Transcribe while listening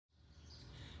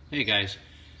Hey guys,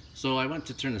 so I went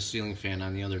to turn the ceiling fan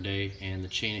on the other day and the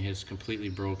chain has completely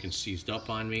broke and seized up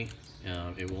on me.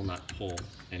 It will not pull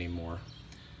anymore.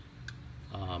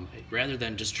 Rather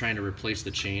than just trying to replace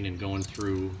the chain and going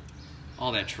through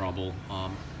all that trouble,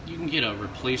 you can get a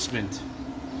replacement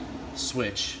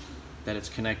switch that it's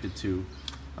connected to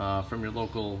from your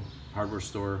local hardware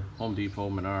store, Home Depot,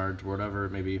 Menards, whatever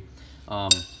it may be.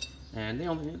 And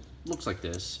it looks like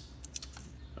this.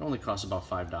 It only costs about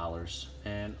 $5,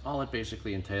 and all it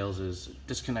basically entails is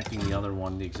disconnecting the other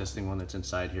one, the existing one that's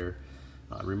inside here,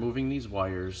 removing these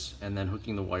wires, and then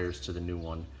hooking the wires to the new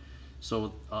one.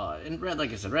 So,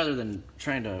 like I said, rather than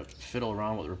trying to fiddle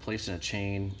around with replacing a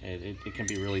chain, it can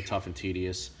be really tough and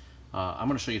tedious. I'm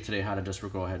going to show you today how to just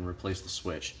go ahead and replace the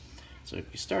switch. So you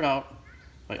start out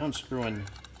by unscrewing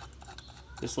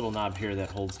this little knob here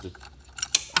that holds the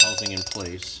housing in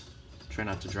place. Try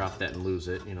not to drop that and lose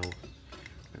it,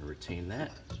 and retain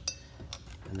that,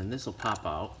 and then this will pop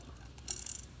out,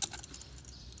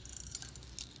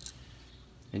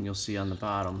 and you'll see on the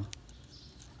bottom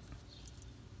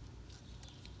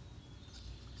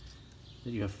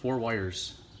that you have 4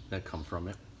 wires that come from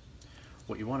it.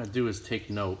 What you want to do is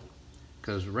take note,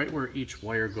 because right where each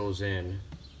wire goes in, you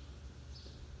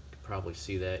can probably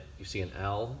see that you see an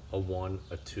L, a 1,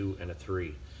 a 2, and a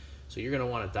 3. So you're going to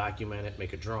want to document it,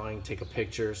 make a drawing, take a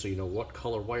picture so you know what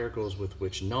color wire goes with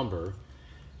which number.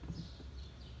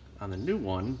 On the new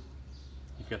one,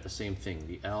 you've got the same thing,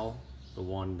 the L, the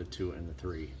 1, the 2, and the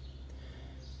 3.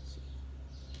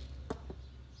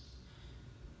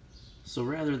 So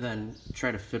rather than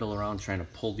try to fiddle around trying to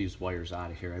pull these wires out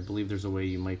of here, I believe there's a way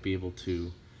you might be able to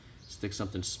stick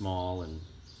something small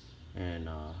and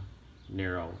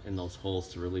narrow in those holes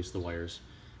to release the wires.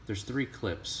 There's 3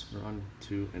 clips, 1,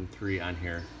 2, and 3 on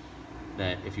here,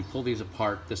 that if you pull these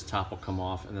apart, this top will come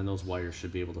off and then those wires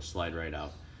should be able to slide right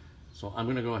out. So I'm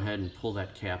going to go ahead and pull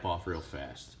that cap off real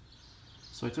fast.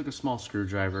 So I took a small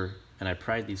screwdriver and I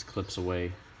pried these clips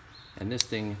away, and this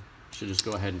thing should just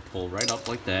go ahead and pull right up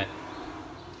like that.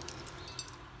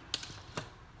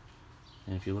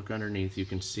 And if you look underneath, you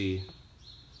can see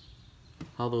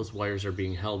how those wires are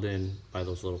being held in by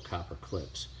those little copper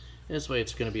clips. This way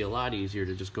it's going to be a lot easier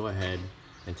to just go ahead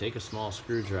and take a small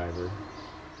screwdriver,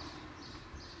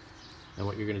 and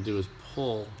what you're going to do is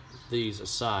pull these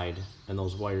aside and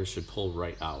those wires should pull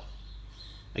right out.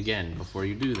 Again, before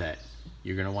you do that,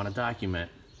 you're going to want to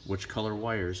document which color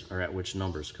wires are at which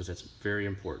numbers, because that's very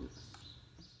important.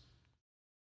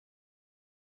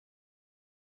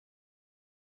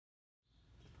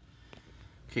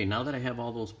 Okay, now that I have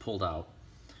all those pulled out,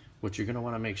 what you're going to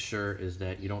want to make sure is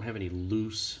that you don't have any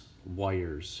loose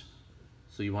wires.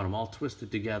 So you want them all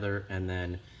twisted together and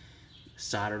then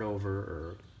soldered over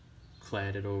or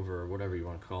cladded over or whatever you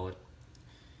want to call it.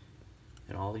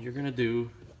 And all that you're going to do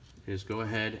is go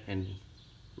ahead and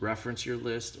reference your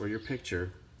list or your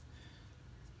picture,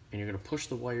 and you're going to push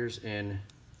the wires in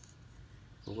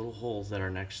the little holes that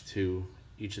are next to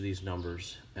each of these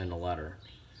numbers and the letter.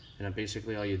 And then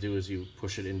basically all you do is you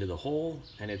push it into the hole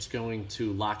and it's going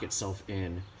to lock itself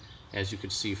in. As you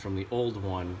could see from the old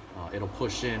one, it'll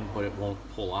push in, but it won't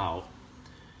pull out.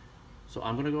 So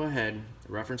I'm gonna go ahead,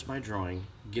 reference my drawing,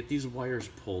 get these wires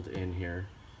pulled in here,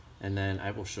 and then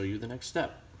I will show you the next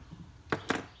step.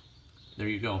 There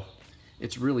you go.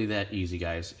 It's really that easy,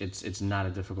 guys. It's not a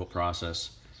difficult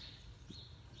process.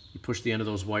 You push the end of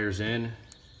those wires in,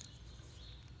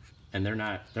 and they're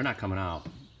not coming out.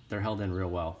 They're held in real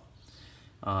well.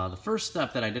 The first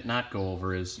step that I did not go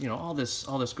over is, all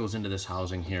this goes into this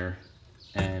housing here,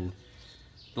 and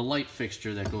the light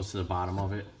fixture that goes to the bottom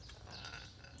of it,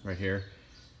 right here,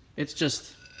 it's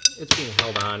being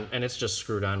held on, and it's just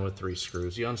screwed on with 3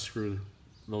 screws. You unscrew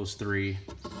those 3,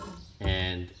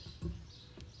 and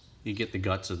you get the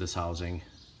guts of this housing.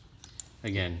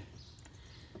 Again,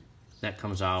 that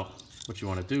comes out. What you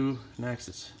want to do next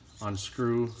is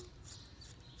unscrew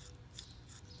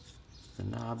the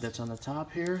knob that's on the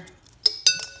top here,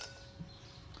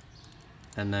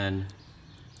 and then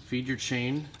feed your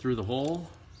chain through the hole.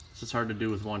 This is hard to do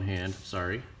with one hand,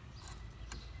 sorry.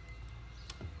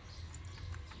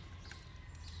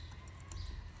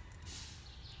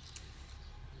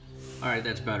 Alright,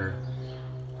 that's better.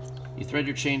 You thread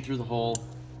your chain through the hole,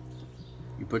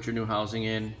 you put your new housing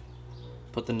in,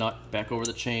 put the nut back over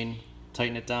the chain,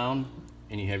 tighten it down,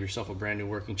 and you have yourself a brand new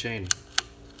working chain.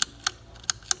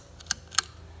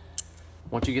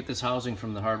 Once you get this housing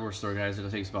from the hardware store, guys,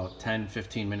 it takes about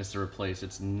 10-15 minutes to replace.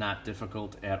 It's not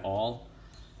difficult at all.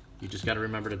 You just got to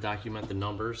remember to document the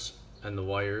numbers and the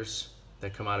wires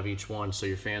that come out of each one so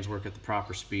your fans work at the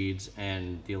proper speeds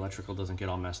and the electrical doesn't get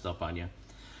all messed up on you.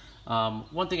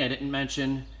 One thing I didn't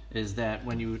mention, is that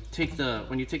when you take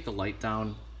the light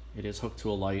down, it is hooked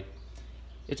to a light.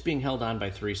 It's being held on by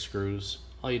 3 screws.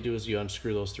 All you do is you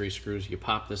unscrew those 3 screws, you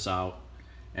pop this out,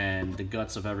 and the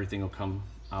guts of everything will come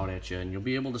out at you, and you'll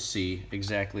be able to see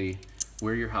exactly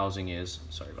where your housing is.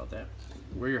 Sorry about that.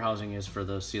 Where your housing is for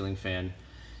the ceiling fan,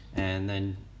 and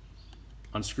then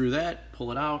unscrew that,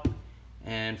 pull it out,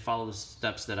 and follow the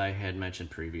steps that I had mentioned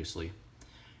previously.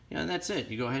 And that's it.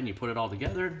 You go ahead and you put it all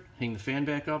together, hang the fan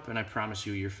back up, and I promise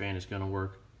you your fan is going to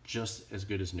work just as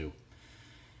good as new.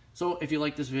 So if you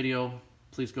like this video,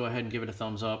 please go ahead and give it a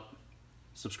thumbs up.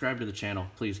 Subscribe to the channel,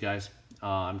 please, guys.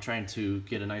 I'm trying to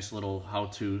get a nice little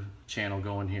how-to channel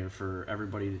going here for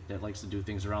everybody that likes to do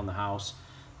things around the house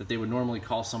that they would normally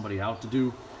call somebody out to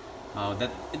do,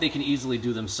 that they can easily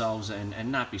do themselves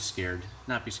and not be scared.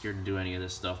 Not be scared to do any of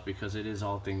this stuff, because it is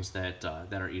all things that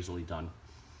are easily done.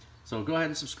 So go ahead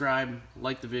and subscribe,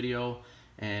 like the video,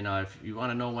 and if you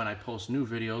want to know when I post new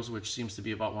videos, which seems to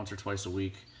be about once or twice a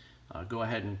week, go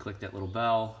ahead and click that little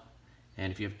bell.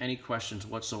 And if you have any questions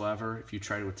whatsoever, if you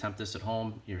try to attempt this at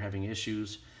home, you're having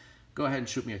issues, go ahead and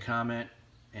shoot me a comment,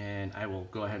 and I will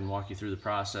go ahead and walk you through the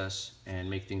process and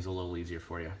make things a little easier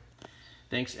for you.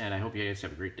 Thanks, and I hope you guys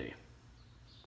have a great day.